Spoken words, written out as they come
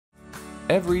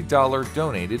Every dollar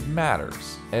donated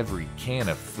matters. Every can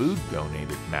of food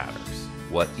donated matters.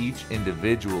 What each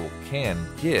individual can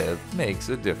give makes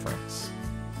a difference.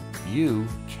 You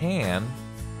can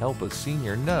help a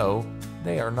senior know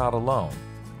they are not alone.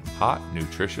 Hot,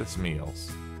 nutritious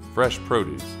meals, fresh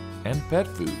produce, and pet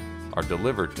food are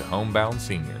delivered to homebound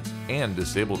seniors and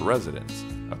disabled residents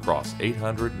across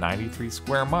 893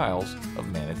 square miles of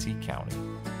Manatee County.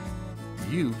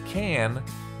 You can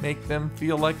make them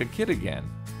feel like a kid again.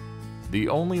 The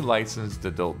only licensed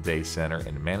adult day center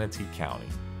in Manatee County,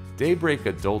 Daybreak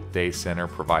Adult Day Center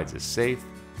provides a safe,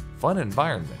 fun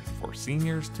environment for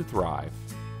seniors to thrive.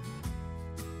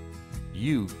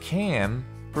 You can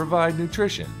provide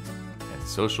nutrition and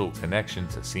social connection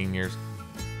to seniors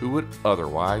who would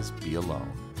otherwise be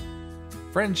alone.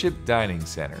 Friendship Dining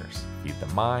Centers feed the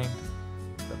mind,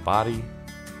 the body,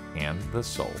 and the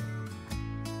soul.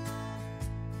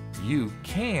 You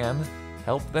can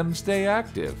help them stay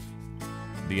active.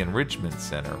 The Enrichment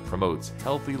Center promotes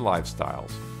healthy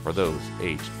lifestyles for those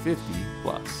aged 50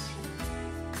 plus.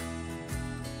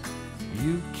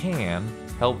 You can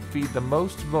help feed the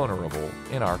most vulnerable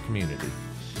in our community.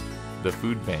 The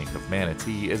Food Bank of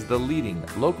Manatee is the leading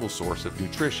local source of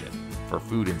nutrition for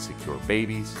food-insecure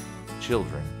babies,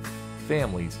 children,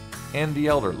 families, and the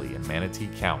elderly in Manatee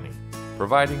County,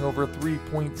 providing over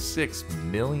 3.6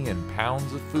 million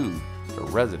pounds of food to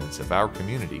residents of our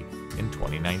community in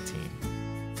 2019.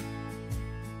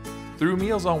 Through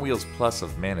Meals on Wheels Plus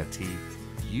of Manatee,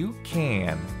 you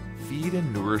can feed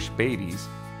and nourish babies,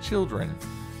 children,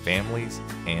 families,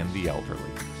 and the elderly.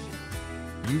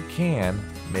 You can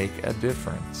make a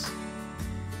difference.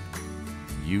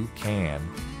 You can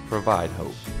provide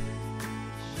hope.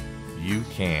 You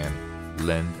can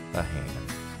lend a hand.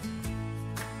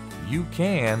 You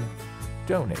can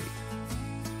donate.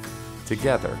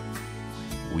 Together,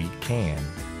 we can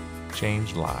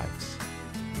change lives.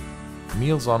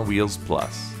 Meals on Wheels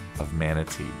Plus of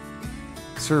Manatee.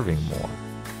 Serving more,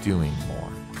 doing more,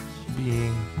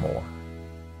 being more.